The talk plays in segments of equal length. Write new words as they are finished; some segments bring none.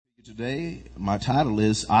Today, my title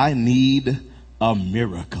is I Need a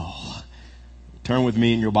Miracle. Turn with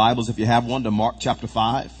me in your Bibles, if you have one, to Mark chapter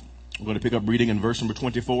 5. We're going to pick up reading in verse number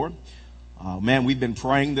 24. We've been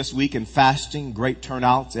praying this week and fasting, great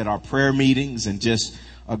turnouts at our prayer meetings, and just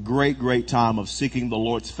a great time of seeking the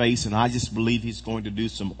Lord's face. And I just believe He's going to do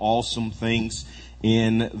some awesome things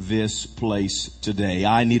in this place today.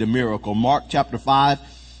 I need a miracle. Mark chapter 5,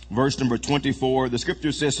 verse number 24. The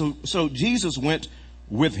scripture says, So Jesus went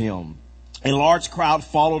with him. A large crowd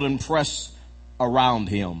followed and pressed around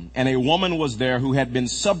him. And a woman was there who had been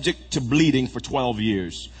subject to bleeding for 12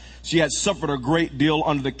 years. She had suffered a great deal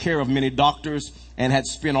under the care of many doctors and had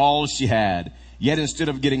spent all she had. Yet instead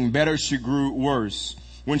of getting better, she grew worse.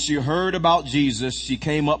 When she heard about Jesus, she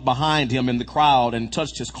came up behind him in the crowd and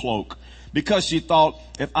touched his cloak, because she thought,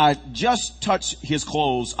 if I just touch his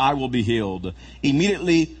clothes, I will be healed.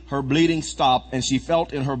 Immediately, her bleeding stopped, and she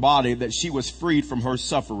felt in her body that she was freed from her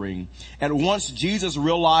suffering. At once, Jesus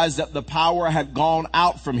realized that the power had gone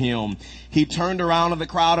out from him. He turned around to the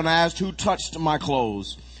crowd and asked, Who touched my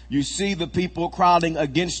clothes? You see the people crowding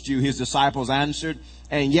against you, his disciples answered,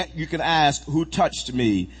 and yet you can ask, Who touched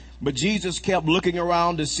me? But Jesus kept looking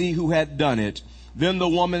around to see who had done it. Then the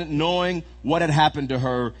woman, knowing what had happened to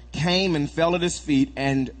her, came and fell at his feet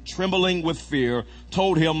and, trembling with fear,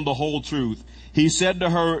 told him the whole truth. He said to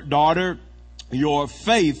her, Daughter, your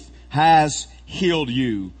faith has healed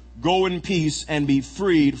you. Go in peace and be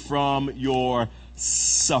freed from your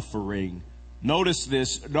suffering. Notice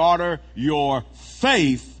this, daughter, your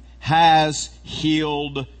faith has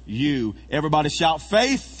healed you. Everybody shout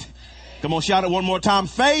faith. Come on, shout it one more time.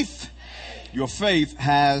 Faith. Your faith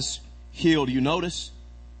has healed. You notice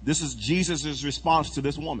this is Jesus' response to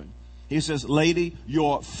this woman. He says, Lady,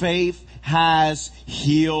 your faith has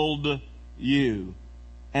healed you.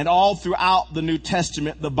 And all throughout the New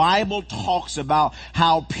Testament, the Bible talks about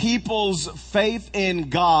how people's faith in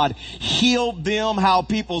God healed them, how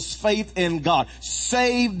people's faith in God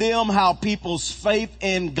saved them, how people's faith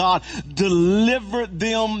in God delivered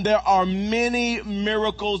them. There are many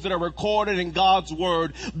miracles that are recorded in God's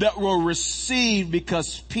Word that were received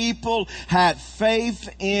because people had faith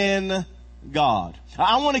in God.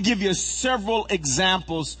 I want to give you several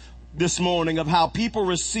examples this morning of how people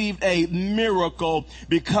received a miracle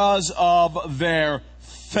because of their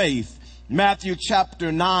faith. Matthew chapter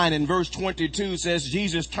 9 and verse 22 says,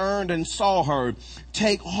 Jesus turned and saw her.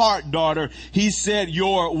 Take heart, daughter. He said,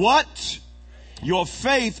 Your what? Your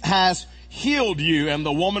faith has healed you. And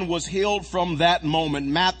the woman was healed from that moment.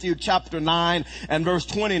 Matthew chapter 9 and verse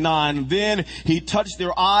 29. Then he touched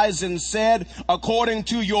their eyes and said, According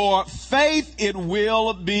to your faith, it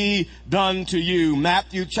will be done to you.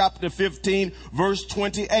 Matthew chapter 15 verse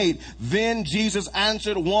 28. Then Jesus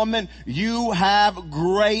answered, Woman, you have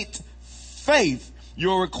great faith.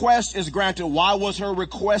 Your request is granted. Why was her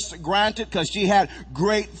request granted? Because she had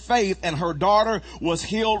great faith and her daughter was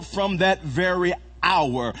healed from that very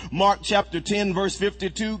hour. Mark chapter 10 verse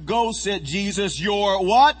 52. Go, said Jesus, your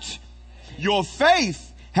what? Your faith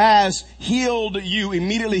has healed you.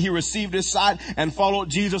 Immediately he received his sight and followed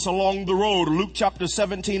Jesus along the road. Luke chapter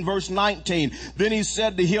 17 verse 19. Then he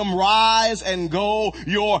said to him, Rise and go.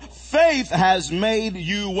 Your faith has made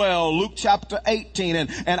you well. Luke chapter 18.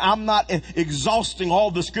 And I'm not exhausting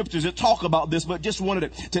all the scriptures that talk about this, but just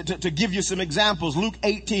wanted to give you some examples. Luke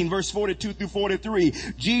 18 verse 42 through 43.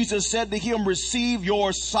 Jesus said to him, Receive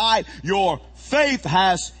your sight. Your faith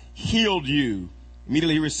has healed you.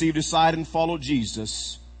 Immediately he received his sight and followed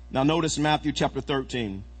Jesus. Now notice Matthew chapter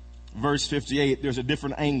 13, verse 58. There's a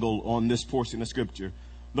different angle on this portion of scripture.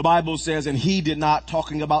 The Bible says, and he did not,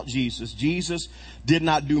 talking about Jesus, Jesus did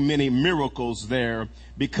not do many miracles there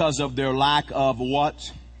because of their lack of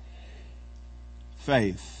what?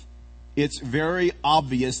 Faith. It's very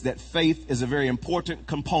obvious that faith is a very important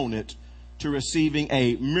component to receiving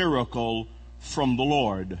a miracle from the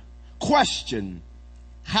Lord. Question: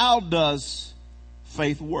 how does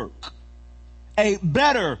faith work? A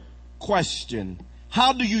better question: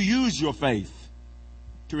 how do you use your faith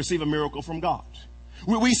to receive a miracle from God?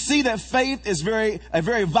 We see that faith is a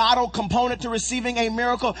very vital component to receiving a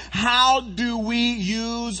miracle. How do we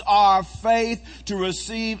use our faith to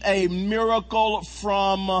receive a miracle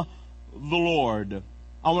from the Lord?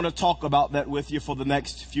 I want to talk about that with you for the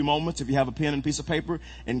next few moments. If you have a pen and piece of paper,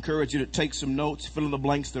 I encourage you to take some notes, fill in the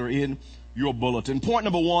blanks that are in your bulletin. Point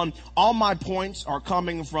number one, all my points are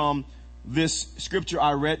coming from this scripture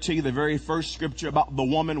I read to you, the very first scripture about the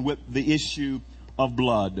woman with the issue of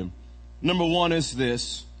blood. Number one is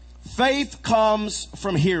this: faith comes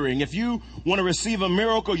from hearing. If you want to receive a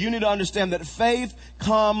miracle, you need to understand that faith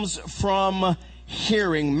comes from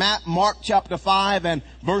hearing. Mark chapter 5 and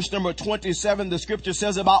verse number 27, the scripture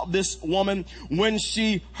says about this woman, when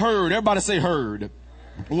she heard, everybody say heard.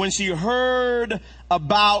 When she heard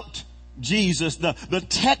about Jesus, the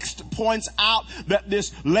text points out that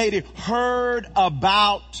this lady heard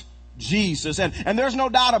about Jesus. And there's no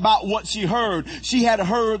doubt about what she heard. She had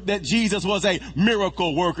heard that Jesus was a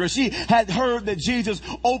miracle worker. She had heard that Jesus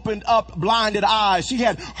opened up blinded eyes. She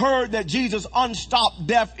had heard that Jesus unstopped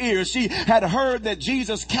deaf ears. She had heard that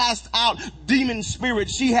Jesus cast out demon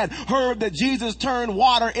spirits. She had heard that Jesus turned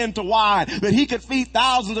water into wine, that he could feed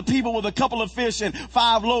thousands of people with a couple of fish and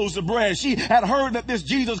 5 loaves of bread. She had heard that this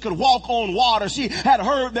Jesus could walk on water. She had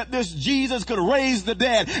heard that this Jesus could raise the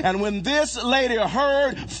dead. And when this lady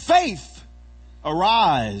heard, faith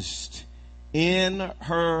arised in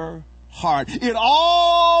her heart. It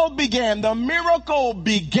all began, the miracle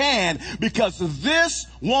began because this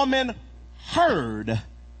woman heard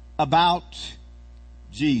about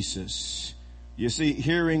Jesus. You see,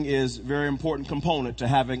 hearing is a very important component to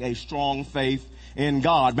having a strong faith in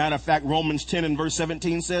God. Matter of fact, Romans 10 and verse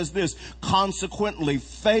 17 says this, consequently,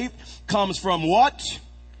 faith comes from what?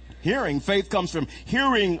 Hearing. Faith comes from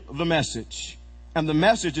hearing the message. And the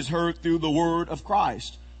message is heard through the word of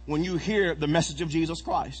Christ. When you hear the message of Jesus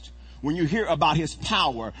Christ, when you hear about his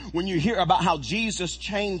power, when you hear about how Jesus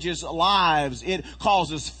changes lives, it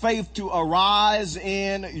causes faith to arise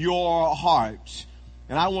in your heart.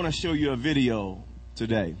 And I want to show you a video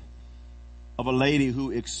today of a lady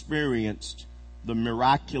who experienced the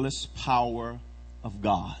miraculous power of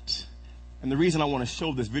God. And the reason I want to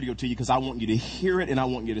show this video to you because I want you to hear it and I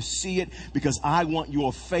want you to see it because I want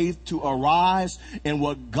your faith to arise in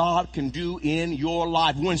what God can do in your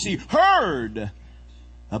life. When she heard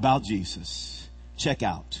about Jesus, check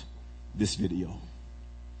out this video.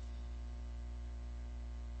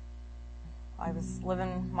 I was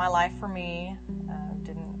living my life for me,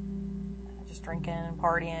 just drinking and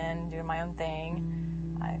partying, doing my own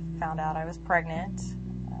thing. I found out I was pregnant.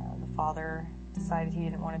 The father decided he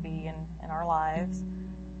didn't want to be in our lives.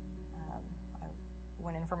 I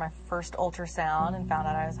went in for my first ultrasound and found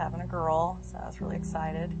out I was having a girl, so I was really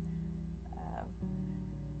excited.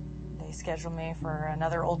 They scheduled me for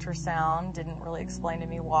another ultrasound, didn't really explain to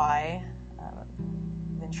me why.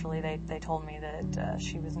 Eventually they told me that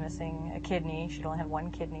she was missing a kidney. She'd only had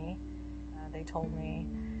one kidney. They told me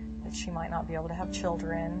that she might not be able to have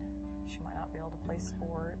children. She might not be able to play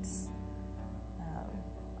sports.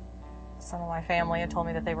 Some of my family had told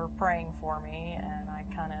me that they were praying for me, and I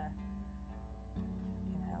kind of,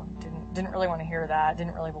 didn't really want to hear that.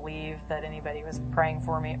 Didn't really believe that anybody was praying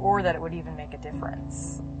for me or that it would even make a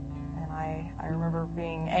difference. And I remember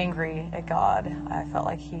being angry at God. I felt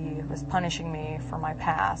like he was punishing me for my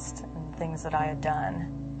past and things that I had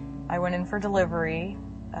done. I went in for delivery.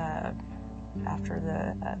 After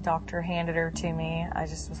the doctor handed her to me, I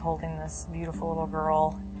just was holding this beautiful little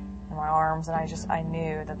girl in my arms, and I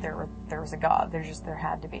knew that there was a God. There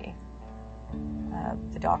had to be.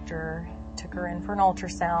 The doctor took her in for an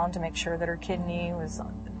ultrasound to make sure that her kidney was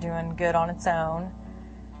doing good on its own.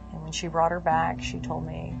 And when she brought her back, she told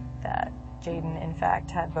me that Jaden, in fact,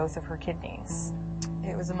 had both of her kidneys.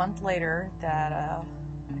 It was a month later that I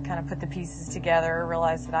kind of put the pieces together,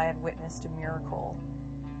 realized that I had witnessed a miracle,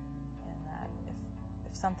 and that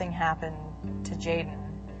if something happened to Jaden,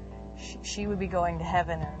 she would be going to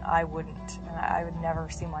heaven and I wouldn't, and I would never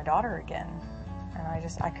see my daughter again. And I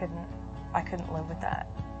couldn't live with that.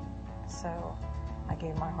 So I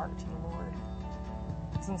gave my heart to the Lord.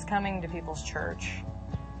 Since coming to People's Church,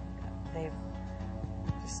 they've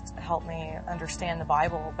just helped me understand the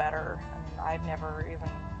Bible better. I mean, I'd never even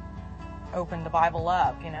opened the Bible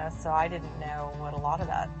up, so I didn't know what a lot of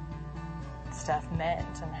that stuff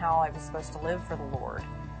meant and how I was supposed to live for the Lord.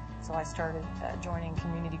 So I started joining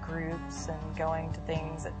community groups and going to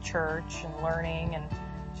things at church and learning and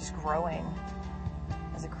just growing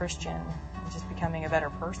as a Christian and just becoming a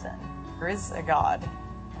better person. There is a God.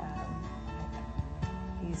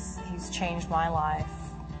 He's changed my life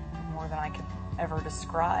more than I could ever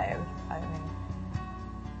describe. I mean,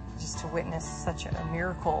 just to witness such a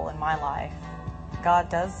miracle in my life. God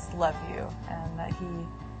does love you, and that He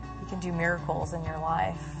can do miracles in your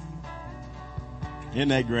life. Isn't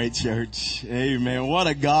that great, church? Amen. What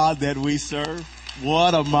a God that we serve.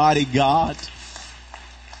 What a mighty God.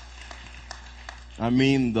 I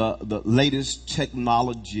mean, the latest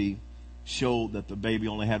technology showed that the baby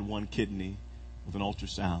only had one kidney with an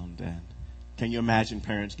ultrasound. And can you imagine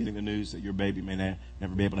parents getting the news that your baby may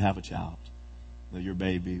never be able to have a child? That your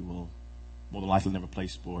baby will more than likely never play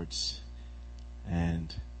sports.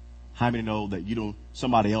 And how many know that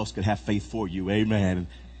somebody else could have faith for you? Amen.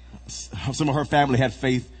 some of her family had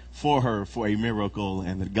faith for her for a miracle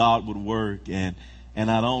and that God would work. And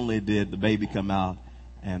not only did the baby come out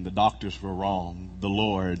and the doctors were wrong, the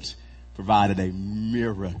Lord provided a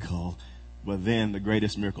miracle. But then the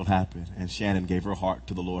greatest miracle happened and Shannon gave her heart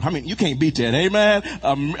to the Lord. I mean, you can't beat that. Amen.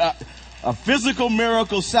 A physical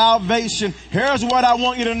miracle, salvation. Here's what I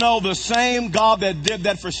want you to know. The same God that did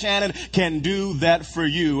that for Shannon can do that for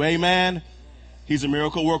you. Amen. He's a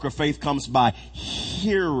miracle worker. Faith comes by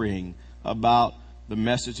hearing about the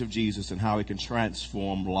message of Jesus and how it can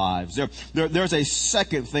transform lives. There's a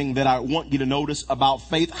second thing that I want you to notice about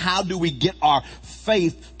faith. How do we get our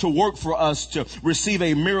faith to work for us to receive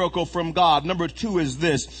a miracle from God? Number 2 is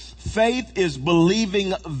this. Faith is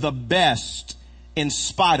believing the best in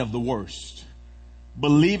spite of the worst.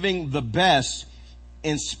 Believing the best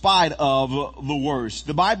in spite of the worst.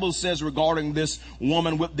 The Bible says regarding this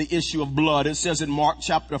woman with the issue of blood, it says in Mark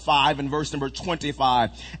chapter 5 and verse number 25,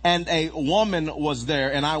 and a woman was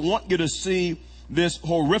there, and I want you to see this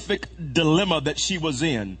horrific dilemma that she was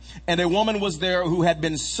in. And a woman was there who had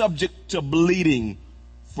been subject to bleeding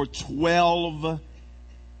for 12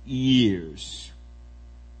 years.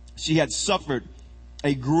 She had suffered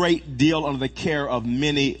a great deal under the care of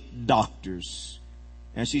many doctors.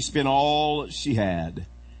 And she spent all she had.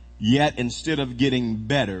 Yet instead of getting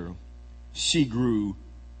better, she grew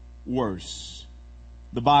worse.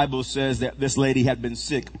 The Bible says that this lady had been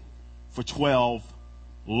sick for 12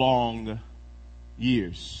 long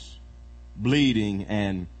years. Bleeding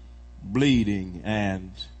and bleeding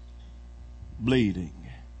and bleeding.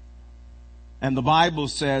 And the Bible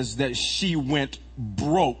says that she went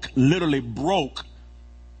broke, literally broke,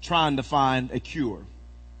 trying to find a cure.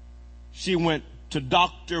 She went to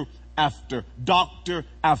doctor after doctor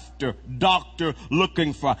after doctor,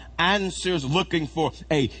 looking for answers, looking for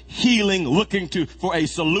a healing, looking for a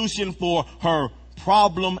solution for her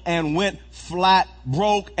problem, and went flat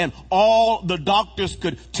broke. And all the doctors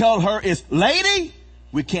could tell her is, lady,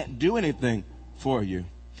 we can't do anything for you.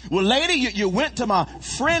 Well, lady, you went to my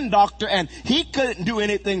friend doctor and he couldn't do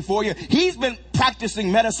anything for you. He's been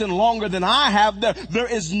practicing medicine longer than I have.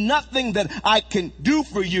 There is nothing that I can do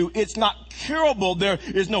for you. It's not curable. There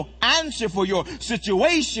is no answer for your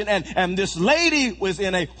situation. And this lady was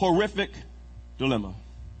in a horrific dilemma.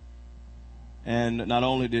 And not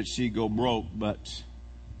only did she go broke, but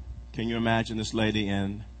can you imagine this lady?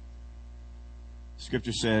 And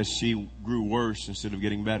Scripture says she grew worse instead of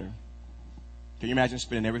getting better. Can you imagine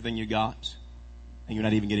spending everything you got and you're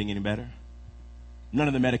not even getting any better? None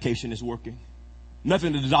of the medication is working.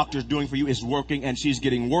 Nothing that the doctor's doing for you is working, and she's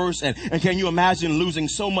getting worse. And can you imagine losing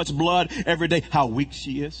so much blood every day? How weak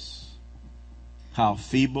she is. How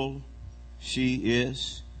feeble she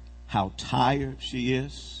is. How tired she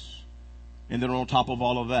is. And then on top of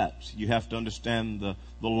all of that, you have to understand the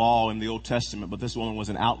law in the Old Testament. But this woman was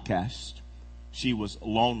an outcast. She was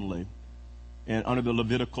lonely. And under the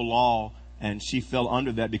Levitical law, and she fell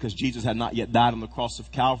under that because Jesus had not yet died on the cross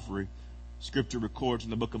of Calvary. Scripture records in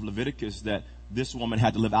the book of Leviticus that this woman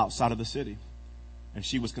had to live outside of the city. And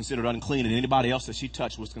she was considered unclean, and anybody else that she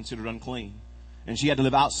touched was considered unclean. And she had to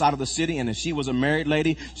live outside of the city, and if she was a married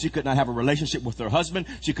lady, she could not have a relationship with her husband.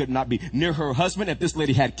 She could not be near her husband. If this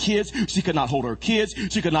lady had kids, she could not hold her kids.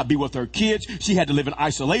 She could not be with her kids. She had to live in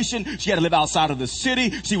isolation. She had to live outside of the city.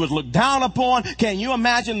 She was looked down upon. Can you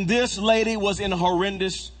imagine? This lady was in a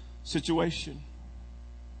horrendous situation.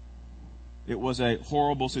 It was a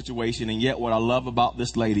horrible situation, and yet what I love about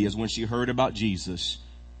this lady is when she heard about Jesus,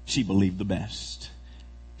 she believed the best.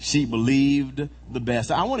 She believed the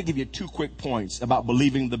best. I want to give you 2 quick points about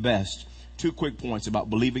believing the best. 2 quick points about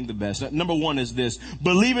believing the best. Number 1 is this.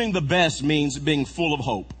 Believing the best means being full of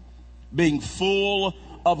hope. Being full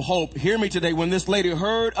of hope. Hear me today. When this lady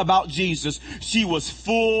heard about Jesus, she was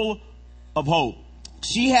full of hope.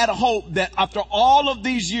 She had hope that after all of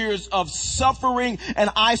these years of suffering and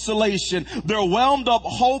isolation, there whelmed up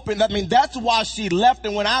hope. And that's why she left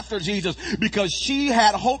and went after Jesus, because she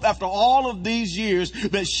had hope after all of these years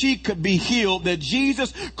that she could be healed, that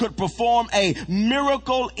Jesus could perform a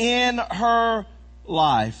miracle in her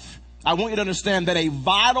life. I want you to understand that a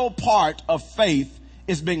vital part of faith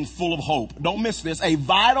is being full of hope. Don't miss this. A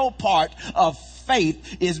vital part of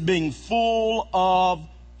faith is being full of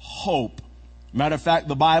hope. Matter of fact,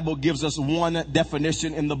 the Bible gives us one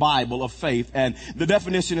definition in the Bible of faith. And the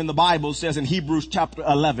definition in the Bible says in Hebrews chapter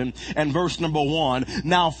 11 and verse number 1,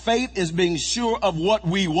 now faith is being sure of what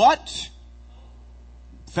we what?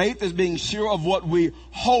 Faith is being sure of what we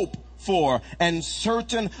hope for and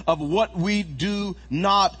certain of what we do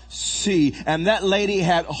not see. And that lady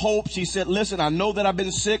had hope. She said, listen, I know that I've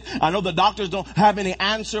been sick. I know the doctors don't have any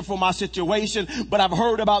answer for my situation, but I've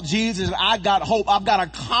heard about Jesus and I got hope. I've got a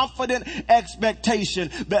confident expectation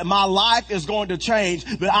that my life is going to change,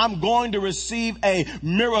 that I'm going to receive a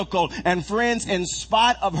miracle. And friends, in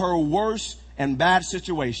spite of her worst and bad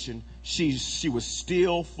situation, she was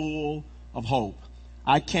still full of hope.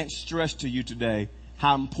 I can't stress to you today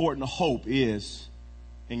how important hope is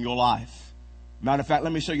in your life. Matter of fact,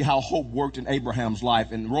 let me show you how hope worked in Abraham's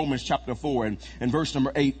life. In Romans chapter 4 and verse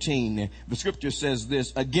number 18, the scripture says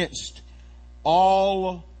this: against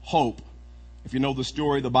all hope. If you know the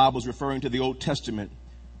story, the Bible is referring to the Old Testament.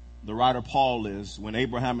 The writer Paul is, when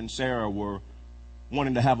Abraham and Sarah were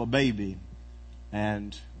wanting to have a baby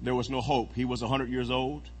and there was no hope. He was 100 years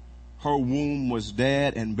old. Her womb was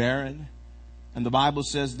dead and barren. And the Bible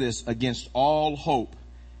says this: against all hope,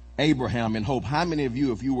 Abraham in hope. How many of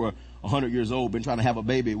you, if you were 100 years old, been trying to have a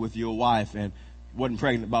baby with your wife and wasn't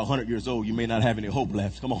pregnant about 100 years old, you may not have any hope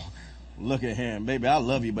left. Come on. Look at him. Baby, I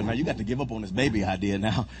love you, but now you got to give up on this baby idea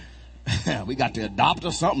now. We got to adopt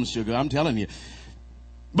or something, sugar. I'm telling you.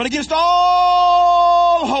 But against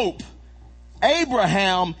all hope,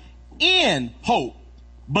 Abraham in hope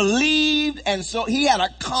believed, and so he had a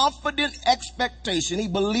confident expectation. He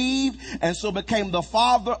believed and so became the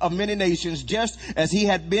father of many nations, just as he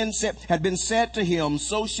had been said to him,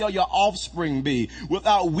 so shall your offspring be,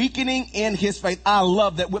 without weakening in his faith. I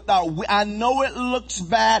love that. I know it looks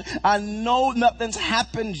bad. I know nothing's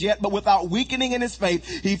happened yet, but without weakening in his faith,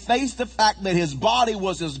 he faced the fact that his body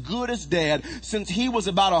was as good as dead since he was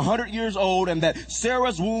about 100 years old, and that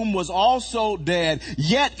Sarah's womb was also dead.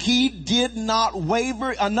 Yet he did not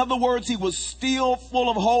waver. In other words, he was still full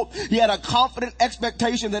of hope. He had a confident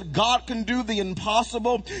expectation that God can do the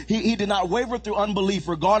impossible. He did not waver through unbelief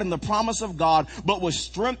regarding the promise of God, but was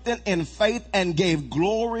strengthened in faith and gave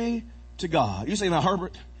glory to God. You say, now,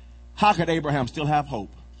 Herbert, how could Abraham still have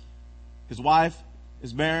hope? His wife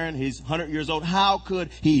is barren. He's 100 years old. How could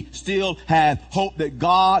he still have hope that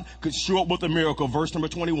God could show up with a miracle? Verse number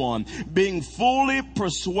 21, being fully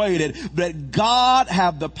persuaded that God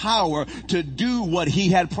had the power to do what he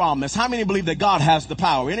had promised. How many believe that God has the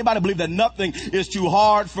power? Anybody believe that nothing is too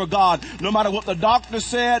hard for God? No matter what the doctor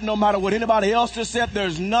said, no matter what anybody else has said,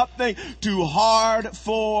 there's nothing too hard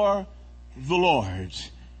for the Lord.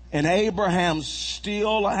 And Abraham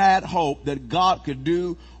still had hope that God could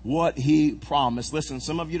do what he promised. Listen,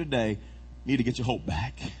 some of you today need to get your hope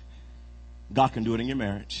back. God can do it in your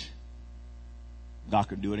marriage. God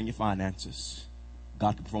can do it in your finances.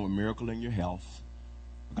 God can perform a miracle in your health.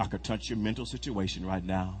 God can touch your mental situation right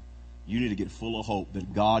now. You need to get full of hope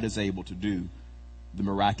that God is able to do the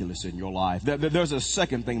miraculous in your life. There's a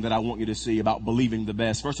second thing that I want you to see about believing the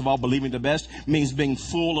best. First of all, believing the best means being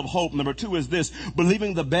full of hope. Number two is this: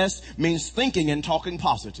 believing the best means thinking and talking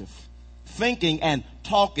positive. Thinking and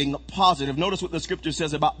talking positive. Notice what the scripture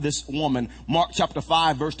says about this woman. Mark chapter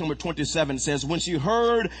 5, verse number 27 says, when she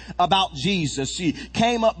heard about Jesus, she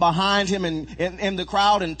came up behind him in the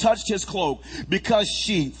crowd and touched his cloak because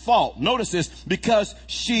she thought, notice this, because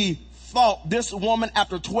she thought this woman,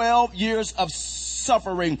 after 12 years of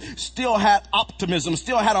suffering, still had optimism,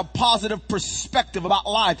 still had a positive perspective about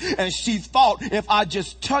life. And she thought, if I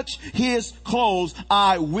just touch his clothes,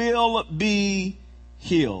 I will be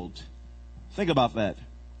healed. Think about that.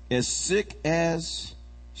 As sick as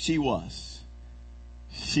she was,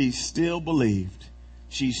 she still believed.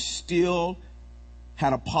 She still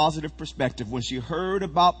had a positive perspective. When she heard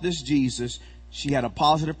about this Jesus, she had a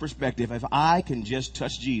positive perspective. If I can just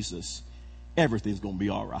touch Jesus, everything's going to be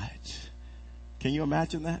all right. Can you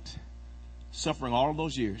imagine that? Suffering all of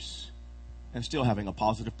those years and still having a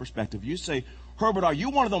positive perspective. You say, Herbert, are you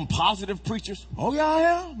one of them positive preachers? Oh, yeah, I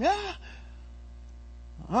am.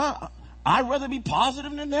 Yeah. I'd rather be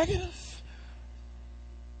positive than negative.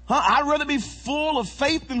 I'd rather be full of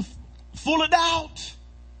faith than full of doubt.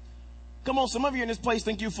 Come on, some of you in this place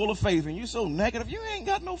think you're full of faith and you're so negative. You ain't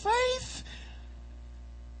got no faith.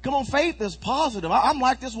 Come on, faith is positive. I'm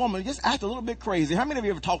like this woman, just act a little bit crazy. How many of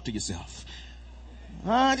you ever talk to yourself?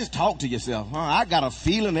 Just talk to yourself. I got a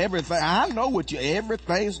feeling everything. I know what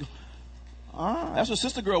everything's. That's what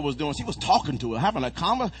Sister Girl was doing. She was talking to her, having a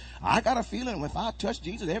conversation. I got a feeling if I touch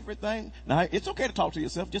Jesus, everything. Now, it's okay to talk to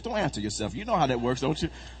yourself. Just don't answer yourself. You know how that works, don't you?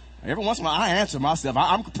 Every once in a while, I answer myself.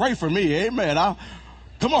 I'm pray for me. Amen.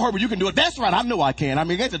 Come on, Herbert, you can do it. That's right. I know I can. I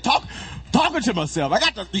mean, get to talk. talking to myself. I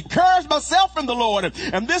got to encourage myself in the Lord.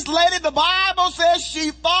 And this lady, the Bible says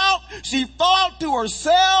she thought to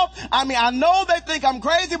herself. I mean, I know they think I'm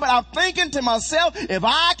crazy, but I'm thinking to myself, if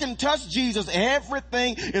I can touch Jesus,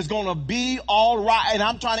 everything is going to be all right. And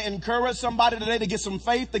I'm trying to encourage somebody today to get some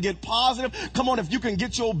faith, to get positive. Come on, if you can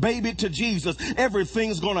get your baby to Jesus,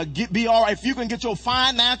 everything's going to be all right. If you can get your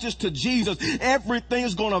finances to Jesus,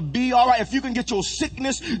 everything's going to be all right. If you can get your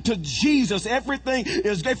sickness to Jesus, everything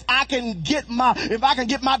is, if I can get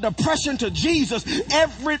my depression to Jesus,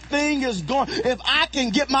 everything is going. If I can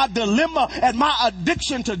get my dilemma and my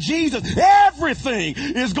addiction to Jesus, everything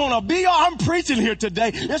is going to be, I'm preaching here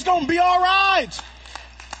today. It's going to be all right.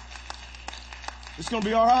 It's going to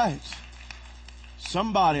be all right.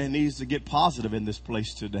 Somebody needs to get positive in this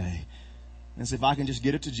place today. And say, if I can just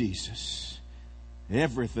get it to Jesus,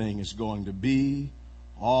 everything is going to be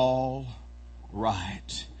all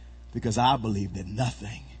right. Because I believe that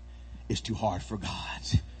nothing is too hard for God.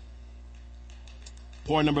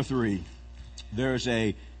 Point number 3. There's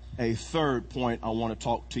a third point I want to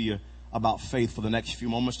talk to you about faith for the next few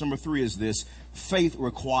moments. Number 3 is this: faith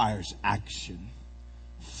requires action.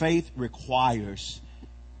 Faith requires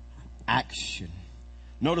action.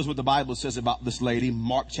 Notice what the Bible says about this lady,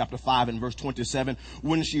 Mark chapter 5 and verse 27.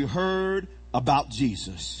 When she heard about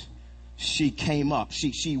Jesus, she came up.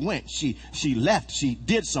 She went. She left. She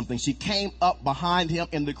did something. She came up behind him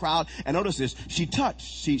in the crowd. And notice this. She touched.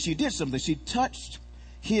 She did something. She touched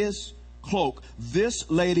his cloak. This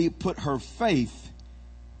lady put her faith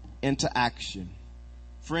into action.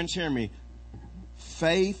 Friends, hear me.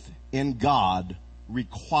 Faith in God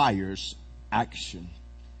requires action.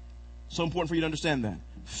 So important for you to understand that.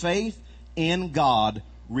 Faith in God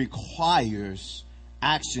requires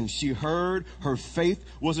action. She heard, her faith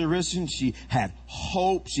was arisen. She had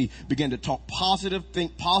hope. She began to talk positive,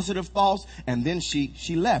 think positive thoughts, and then she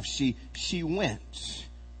left. She went.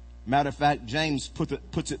 Matter of fact, James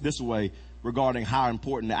puts it this way regarding how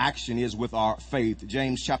important action is with our faith.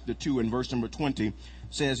 James chapter 2 and verse number 20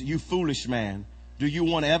 says, "You foolish man, do you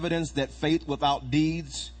want evidence that faith without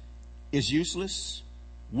deeds is useless?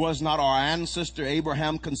 Was not our ancestor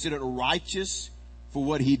Abraham considered righteous for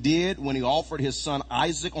what he did when he offered his son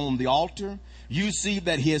Isaac on the altar? You see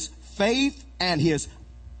that his faith and his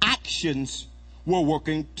actions were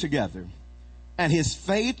working together. And his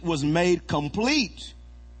faith was made complete,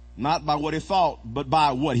 not by what he thought, but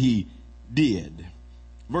by what he did."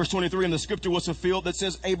 Verse 23 in the scripture was fulfilled that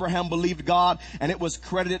says Abraham believed God and it was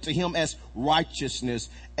credited to him as righteousness,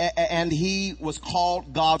 and he was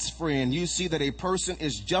called God's friend. You see that a person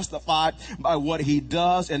is justified by what he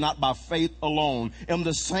does and not by faith alone. In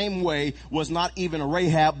the same way was not even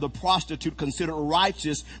Rahab the prostitute considered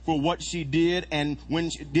righteous for what she did, and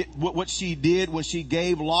when she did what she did when she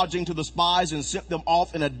gave lodging to the spies and sent them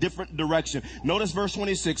off in a different direction. Notice verse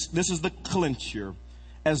 26. This is the clincher.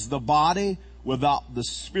 As the body without the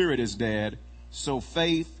spirit is dead, so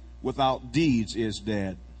faith without deeds is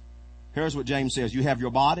dead. Here's what James says. You have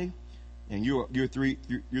your body and your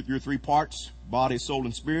three parts, body, soul,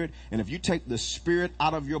 and spirit. And if you take the spirit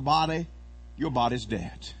out of your body's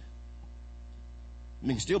dead. It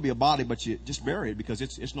can still be a body, but you just bury it because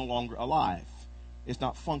it's no longer alive. It's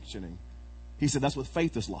not functioning. He said that's what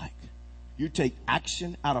faith is like. You take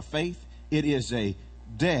action out of faith, it is a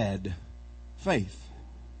dead faith.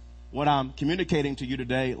 What I'm communicating to you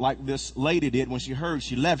today, like this lady did when she heard,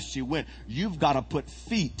 she left, she went. You've got to put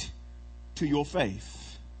feet to your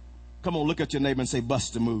faith. Come on, look at your neighbor and say,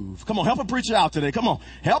 bust a move. Come on, help a preacher out today. Come on,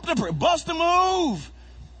 help the bust a move.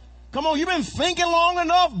 Come on, you've been thinking long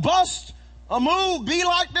enough. Bust a move. Be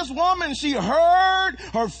like this woman. She heard,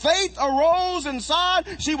 her faith arose inside.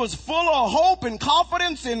 She was full of hope and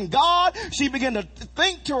confidence in God. She began to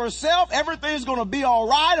think to herself, everything's going to be all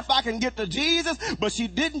right if I can get to Jesus. But she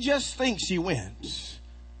didn't just think, she went.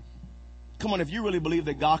 Come on, if you really believe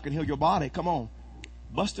that God can heal your body, come on,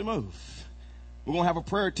 bust a move. We're going to have a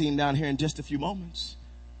prayer team down here in just a few moments.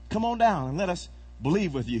 Come on down and let us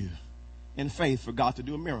believe with you in faith for God to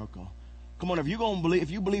do a miracle. Come on, if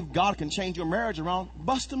you believe God can change your marriage around,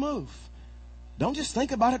 bust a move. Don't just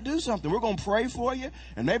think about it, do something. We're going to pray for you.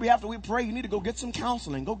 And maybe after we pray, you need to go get some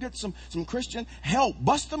counseling. Go get some Christian help.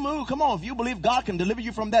 Bust a move. Come on, if you believe God can deliver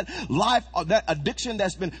you from that life, or that addiction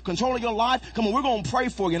that's been controlling your life, come on, we're going to pray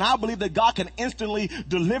for you. And I believe that God can instantly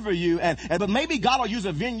deliver you. But maybe God will use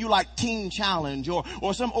a venue like Teen Challenge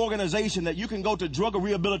or some organization that you can go to, drug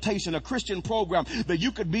rehabilitation, a Christian program that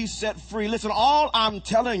you could be set free. Listen, all I'm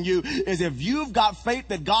telling you is if you've got faith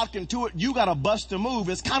that God can do it, you got to bust a move.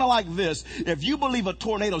 It's kind of like this. If you believe a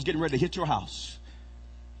tornado is getting ready to hit your house,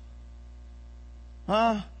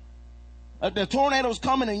 The tornado's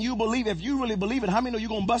coming and you believe, if you really believe it, how many know you're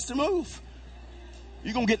going to bust and move?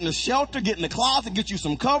 You're going to get in the shelter, get in the closet, get you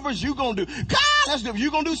some covers. You're going to do, God,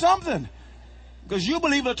 you're going to do something. Because you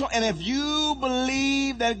believe in and if you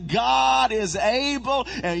believe that God is able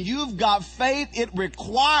and you've got faith, it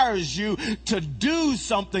requires you to do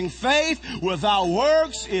something. Faith without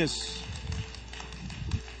works is.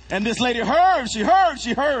 And this lady heard, she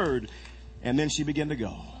heard. And then she began to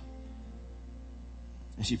go.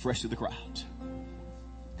 And she pressed through the crowd.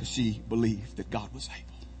 Because she believed that God was able.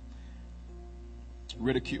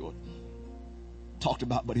 Ridiculed. Talked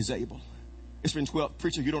about, but he's able. It's been 12,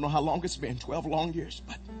 preacher, you don't know how long it's been, 12 long years,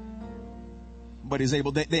 but he's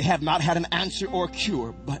able. They have not had an answer or a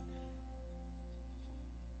cure, but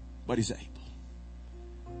he's able.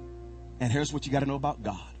 And here's what you got to know about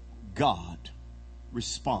God. God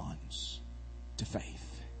responds to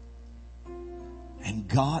faith. And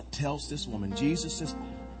God tells this woman, Jesus says,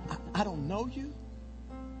 I don't know you.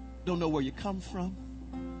 Don't know where you come from.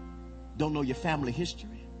 Don't know your family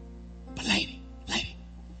history. But lady,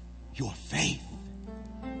 your faith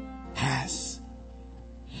has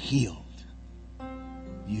healed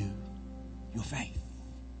you. Your faith.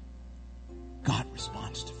 God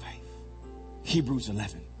responds to faith. Hebrews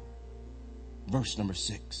 11, verse number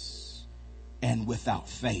 6. And without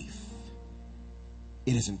faith,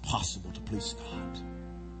 it is impossible to please God.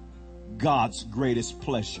 God's greatest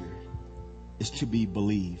pleasure is to be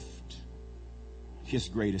believed. His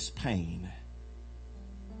greatest pain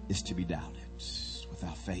is to be doubted.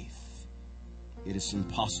 Without faith, it is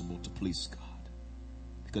impossible to please God.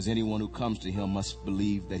 Because anyone who comes to him must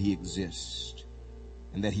believe that he exists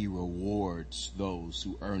and that he rewards those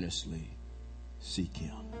who earnestly seek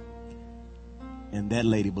him. And that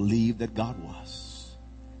lady believed that God was.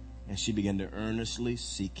 And she began to earnestly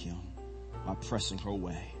seek him by pressing her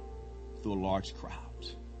way through a large crowd.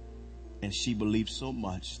 And she believed so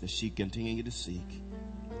much that she continued to seek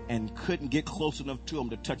and couldn't get close enough to him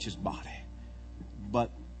to touch his body.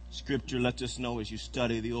 But Scripture lets us know as you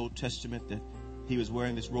study the Old Testament that he was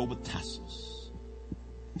wearing this robe with tassels.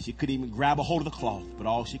 She couldn't even grab a hold of the cloth, but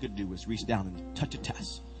all she could do was reach down and touch a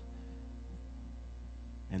tassel.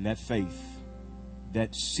 And that faith,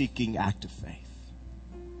 that seeking act of faith,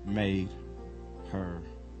 made her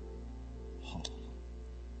whole.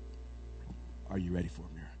 Are you ready for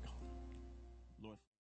me?